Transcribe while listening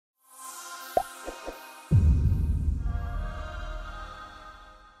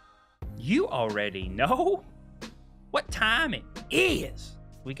You already know what time it is.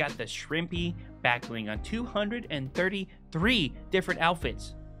 We got the Shrimpy back bling on 233 different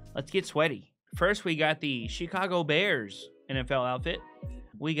outfits. Let's get sweaty. First, we got the Chicago Bears NFL outfit.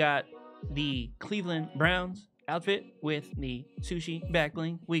 We got the Cleveland Browns outfit with the sushi back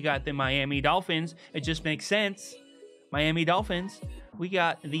bling. We got the Miami Dolphins. It just makes sense. Miami Dolphins. We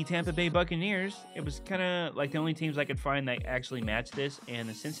got the Tampa Bay Buccaneers. It was kind of like the only teams I could find that actually matched this. And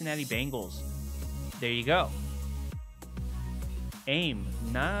the Cincinnati Bengals. There you go. Aim.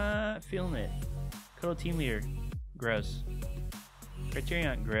 Not feeling it. Cuddle team leader. Gross.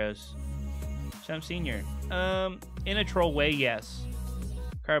 Criterion. Gross. Champ Senior. In a troll way, yes.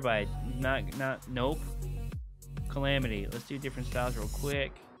 Carbide. Nope. Calamity. Let's do different styles real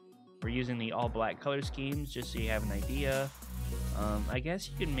quick. We're using the all black color schemes just so you have an idea. I guess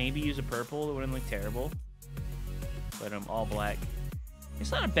you could maybe use a purple. It wouldn't look terrible. But all black. It's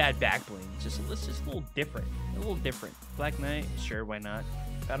not a bad back bling. It's just a little different. A little different. Black Knight. Sure, why not?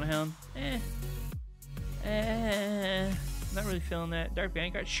 Battlehound. Not really feeling that. Dark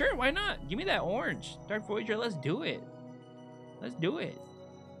Vanguard. Sure, why not? Give me that orange. Dark Voyager. Let's do it. Let's do it.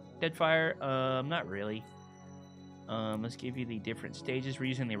 Deadfire. Not really. Let's give you the different stages. We're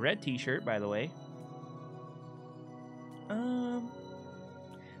using the red t-shirt, by the way.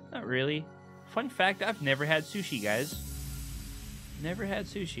 Not really. Fun fact, I've never had sushi, guys. Never had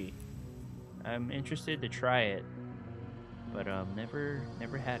sushi. I'm interested to try it, but never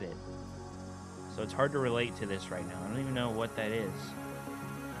had it. So it's hard to relate to this right now. I don't even know what that is.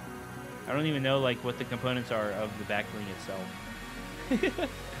 I don't even know like what the components are of the back bling itself.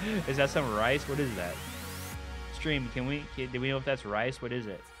 Is that some rice? What is that? Stream, do we know if that's rice? What is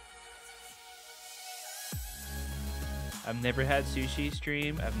it? I've never had sushi.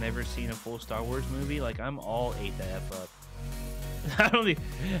 Stream. I've never seen a full Star Wars movie. Like, I'm all ate the F up.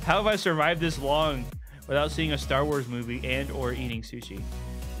 How have I survived this long without seeing a Star Wars movie and or eating sushi?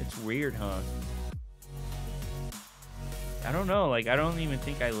 It's weird, huh? I don't know. Like, I don't even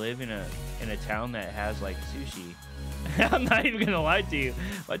think I live in a town that has like sushi. I'm not even gonna lie to you.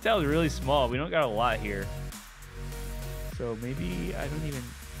 My town's really small. We don't got a lot here. So maybe I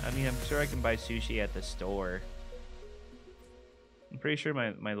mean, I'm sure I can buy sushi at the store. I'm pretty sure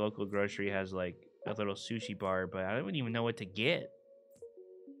my local grocery has like a little sushi bar, but I don't even know what to get.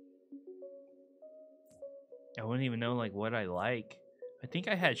 I wouldn't even know like what I like. I think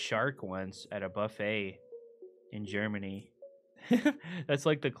I had shark once at a buffet in Germany. That's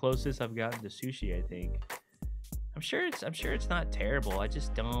like the closest I've gotten to sushi, I think. I'm sure it's not terrible. I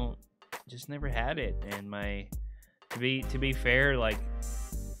just never had it. And to be fair, like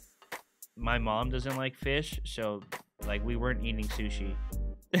my mom doesn't like fish, so like we weren't eating sushi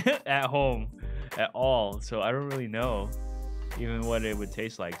at home at all. So I don't really know even what it would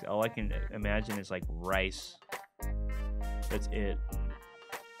taste like. All I can imagine is like rice. That's it.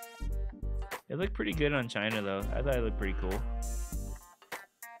 It looked pretty good on China though. I thought it looked pretty cool.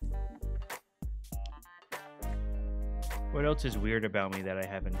 What else is weird about me that I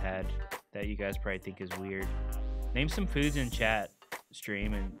haven't had that you guys probably think is weird? Name some foods in chat,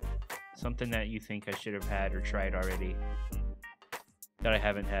 stream, and something that you think I should have had or tried already that I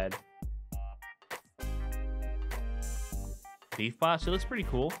haven't had. Beef pasta looks pretty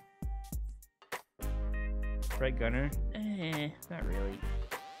cool. Bright Gunner? Not really.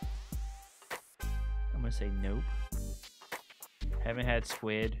 I'm gonna say nope. Haven't had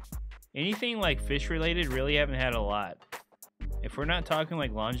squid. Anything like fish related, really haven't had a lot. If we're not talking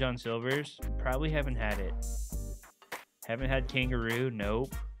like Long John Silver's, probably haven't had it. Haven't had kangaroo,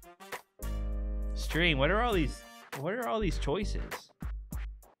 nope. Stream, what are all these choices?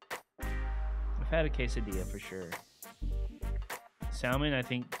 I've had a quesadilla for sure. Salmon, I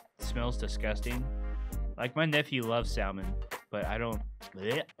think, smells disgusting. Like, my nephew loves salmon, but I don't.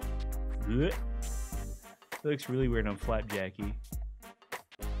 Blech. Blech. It looks really weird on Flapjacky.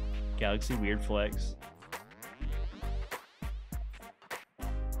 Galaxy Weird Flex.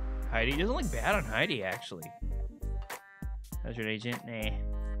 Heidi doesn't look bad on Heidi, actually. Hazard Agent, nah.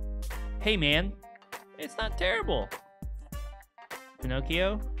 Hey, man, it's not terrible.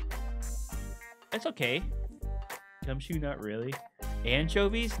 Pinocchio, it's okay. Gumshoe, not really.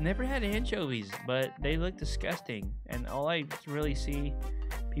 Anchovies, never had anchovies, but they look disgusting. And all I really see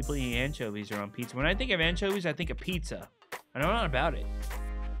people eating anchovies are on pizza. When I think of anchovies, I think of pizza. I know not about it.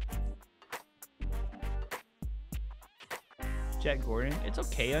 Jack Gordon, it's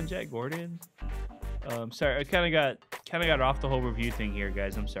okay on Jack Gordon. Sorry, I kind of got off the whole review thing here,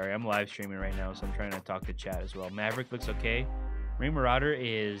 guys. I'm sorry. I'm live streaming right now, so I'm trying to talk to chat as well. Maverick looks okay. Marine Marauder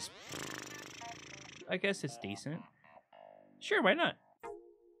is, I guess it's decent. Sure, why not?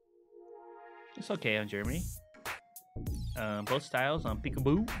 It's okay on Germany. Both styles on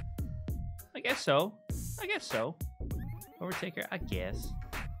Peekaboo. I guess so. I guess so. Overtaker, I guess.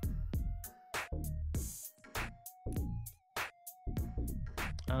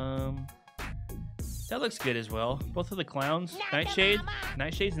 That looks good as well. Both of the clowns. Nightshade.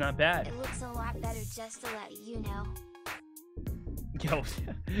 Nightshade's not bad. It looks a lot better, just to let you know. Yo,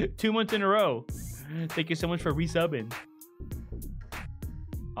 2 months in a row. Thank you so much for resubbing.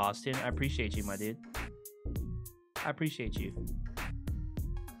 Austin, I appreciate you, my dude. I appreciate you.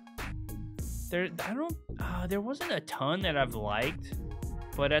 There wasn't a ton that I've liked,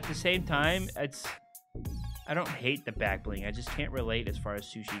 but at the same time, I don't hate the back bling. I just can't relate as far as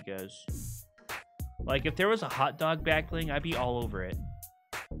sushi goes. Like, if there was a hot dog back bling, I'd be all over it.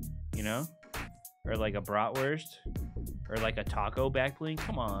 You know? Or like a bratwurst. Or like a taco back bling.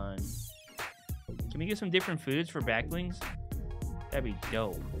 Come on. Can we get some different foods for back blings? That'd be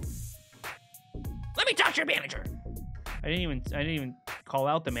dope. Let me talk to your manager. I didn't even call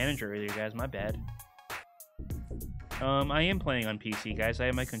out the manager earlier, guys. My bad. I am playing on PC, guys. I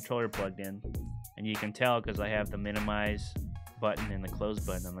have my controller plugged in. And you can tell because I have the minimize button and the close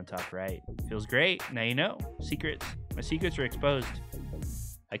button on the top right. Feels great. Now you know. Secrets. My secrets are exposed.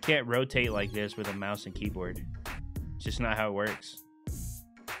 I can't rotate like this with a mouse and keyboard. It's just not how it works.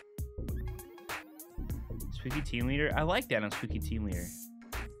 Spooky Team Leader. I like that on Spooky Team Leader.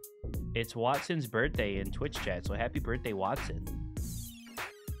 It's Watson's birthday in Twitch chat, so happy birthday, Watson.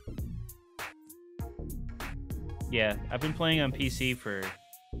 Yeah, I've been playing on PC for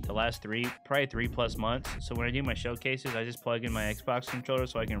the last probably 3+ months. So when I do my showcases, I just plug in my Xbox controller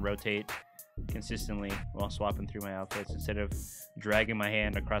so I can rotate consistently while swapping through my outfits instead of dragging my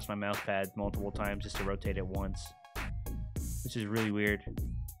hand across my mouse pad multiple times just to rotate it once, which is really weird.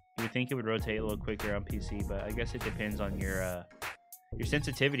 You would think it would rotate a little quicker on PC, but I guess it depends on your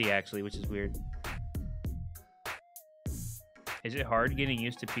sensitivity actually, which is weird. Is it hard getting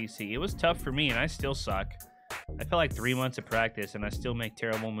used to PC? It was tough for me, and I still suck. I feel like 3 months of practice, and I still make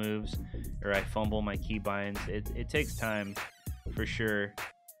terrible moves, or I fumble my keybinds. It takes time, for sure.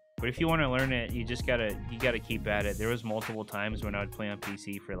 But if you want to learn it, you gotta keep at it. There was multiple times when I would play on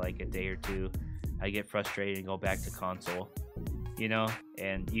PC for like a day or two. I get frustrated and go back to console, you know.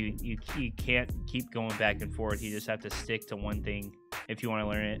 And you can't keep going back and forth. You just have to stick to one thing if you want to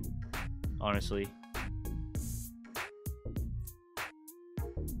learn it. Honestly.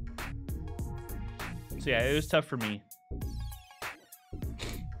 So yeah, it was tough for me.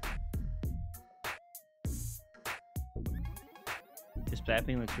 This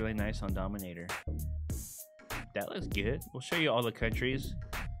mapping looks really nice on Dominator. That looks good. We'll show you all the countries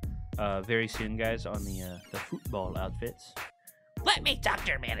very soon, guys, on the football outfits. Let me talk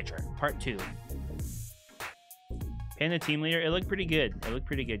to your manager. Part 2. Panda Team Leader. It looked pretty good. It looked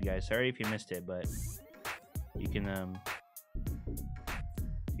pretty good, guys. Sorry if you missed it, but you can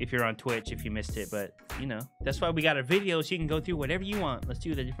if you're on Twitch, if you missed it, but you know, that's why we got a video so you can go through whatever you want. Let's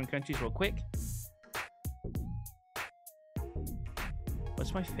do the different countries real quick.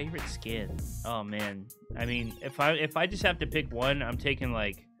 What's my favorite skin? Oh man, I mean, if I just have to pick one, I'm taking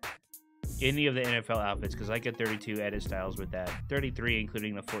like any of the NFL outfits because I get 32 edit styles with that, 33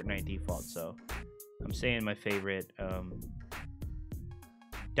 including the Fortnite default. So I'm saying my favorite.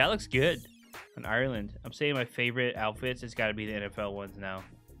 That looks good on Ireland. I'm saying my favorite outfits. It's got to be the NFL ones now.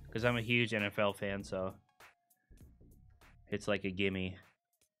 Because I'm a huge NFL fan, so it's like a gimme.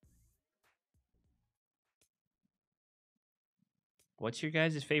 What's your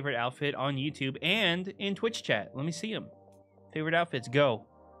guys' favorite outfit on YouTube and in Twitch chat? Let me see them. Favorite outfits, go.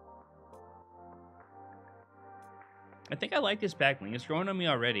 I think I like this backbling. It's growing on me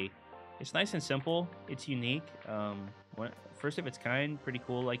already. It's nice and simple. It's unique. First of its kind, pretty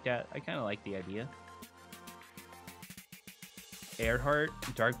cool like that. I kind of like the idea. Earhart,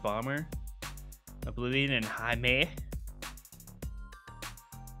 Dark Bomber, Oblivion, and Jaime.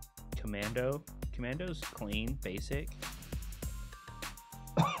 Commando. Commando's clean, basic.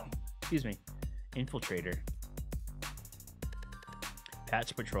 Excuse me. Infiltrator.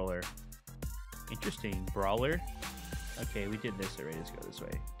 Patch Patroller. Interesting. Brawler. Okay, we did this already. Let's go this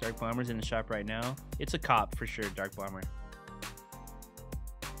way. Dark Bomber's in the shop right now. It's a cop for sure, Dark Bomber.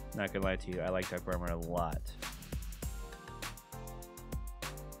 Not gonna lie to you, I like Dark Bomber a lot.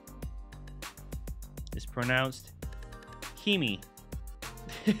 It's pronounced Kimi.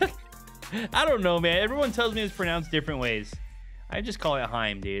 I don't know, man. Everyone tells me it's pronounced different ways. I just call it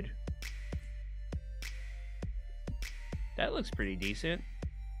Heim, dude. That looks pretty decent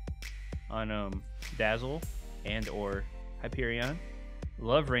on Dazzle and or Hyperion.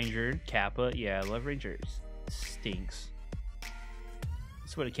 Love Ranger, Kappa. Yeah, Love Ranger stinks.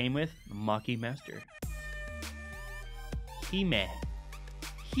 That's what it came with. Maki Master. Hime.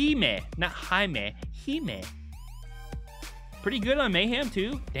 Hime. Not Jaime. Hime. Pretty good on Mayhem,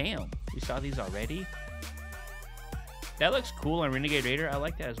 too. Damn. We saw these already. That looks cool on Renegade Raider. I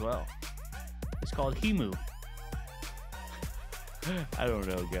like that as well. It's called Himu. I don't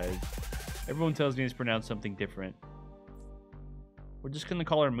know, guys. Everyone tells me it's pronounced something different. We're just going to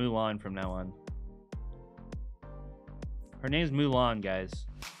call her Mulan from now on. Her name's Mulan, guys.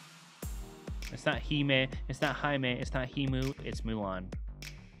 It's not Hime. It's not Jaime. It's not Himu. It's Mulan.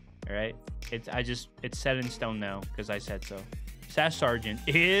 All right? It's set in stone now because I said so. Sash Sergeant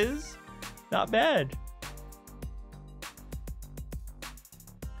is not bad.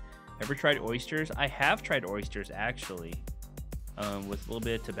 Ever tried oysters? I have tried oysters, actually. With a little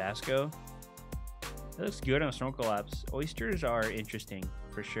bit of Tabasco. That looks good on snorkel apps. Oysters are interesting,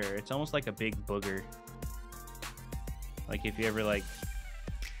 for sure. It's almost like a big booger. Like if you ever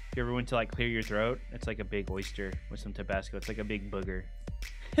went to like clear your throat, it's like a big oyster with some Tabasco. It's like a big booger.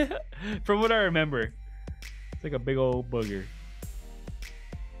 From what I remember, it's like a big old booger.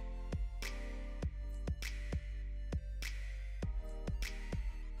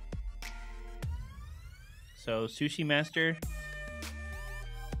 So Sushi Master,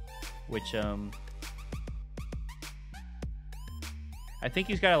 which I think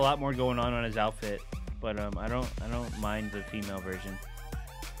he's got a lot more going on his outfit, but I don't mind the female version,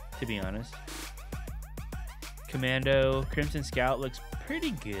 to be honest. Commando Crimson Scout looks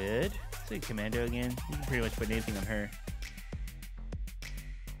pretty good. It's like Commando again. You can pretty much put anything on her.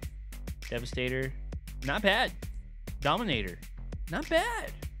 Devastator, not bad. Dominator, not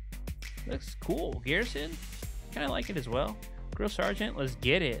bad. Looks cool. Garrison, kind of like it as well. Grill Sergeant, let's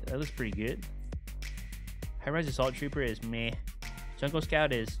get it. That looks pretty good. High-Rise Assault Trooper is meh. Jungle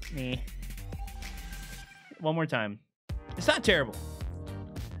Scout is meh. One more time. It's not terrible.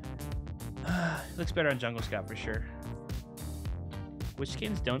 Looks better on Jungle Scout for sure. Which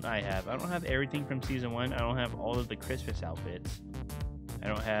skins don't I have? I don't have everything from Season 1. I don't have all of the Christmas outfits. I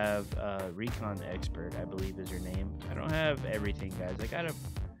don't have Recon Expert, I believe is her name. I don't have everything, guys.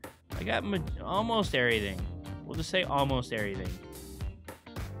 I got almost everything. We'll just say almost everything.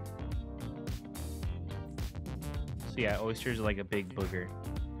 So yeah, oysters are like a big booger,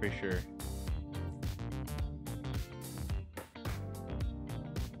 for sure.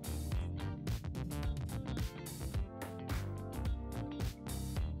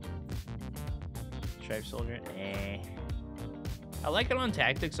 Stripe Soldier, eh. I like it on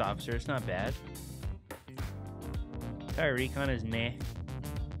Tactics Officer, it's not bad. Fire Recon is meh.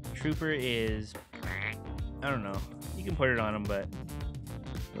 Trooper is, I don't know. You can put it on him, but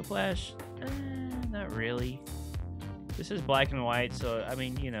Whiplash, not really. This is black and white, so I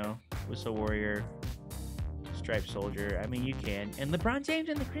mean, you know, Whistle Warrior, Striped Soldier. I mean, you can. And LeBron James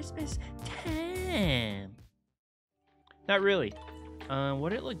in the Christmas time. Not really.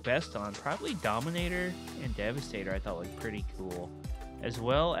 What it looked best on? Probably Dominator and Devastator. I thought looked pretty cool, as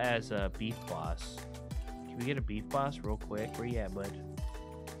well as Beef Boss. Can we get a Beef Boss real quick? Where you at, bud?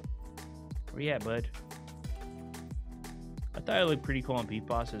 Where you at, bud? I thought it looked pretty cool on Beef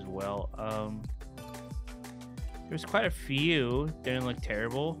Boss as well. There's quite a few. Didn't look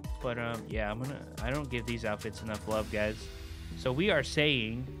terrible, but yeah, I don't give these outfits enough love, guys. So we are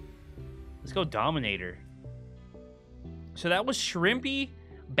saying, let's go Dominator. So that was Shrimpy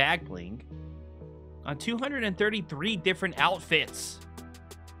Bag Bling on 233 different outfits.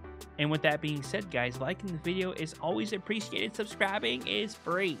 And with that being said, guys, liking the video is always appreciated. Subscribing is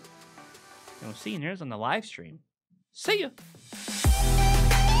free. And we'll see you on the live stream. See ya!